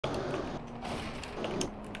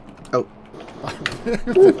Oh.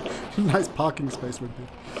 Nice parking space would be.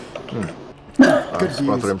 I was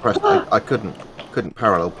rather impressed. I couldn't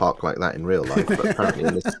parallel park like that in real life, but apparently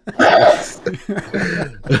in this.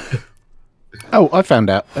 Oh, I found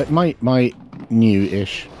out. My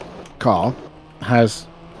new-ish car has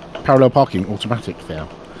parallel parking automatic now.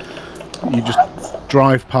 You just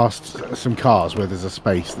drive past some cars where there's a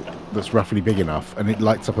space that's roughly big enough, and it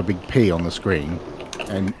lights up a big P on the screen,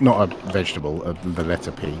 and not a vegetable, the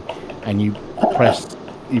letter P, and you press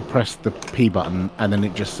the P button, and then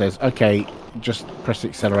it just says, "Okay, just press the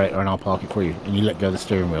accelerator, and I'll park it for you." And you let go of the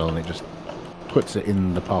steering wheel, and it just puts it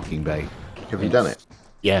in the parking bay. Have you done it?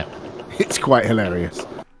 Yeah, it's quite hilarious.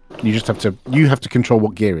 You just have to control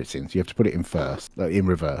what gear it's in. So you have to put it in first, in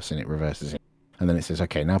reverse, and it reverses it. And then it says,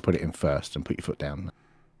 "Okay, now put it in first and put your foot down."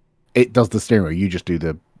 It does the steering wheel. You just do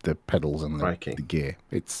the pedals and the gear.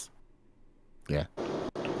 It's, yeah.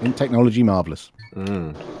 In technology, marvellous.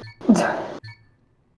 Mm.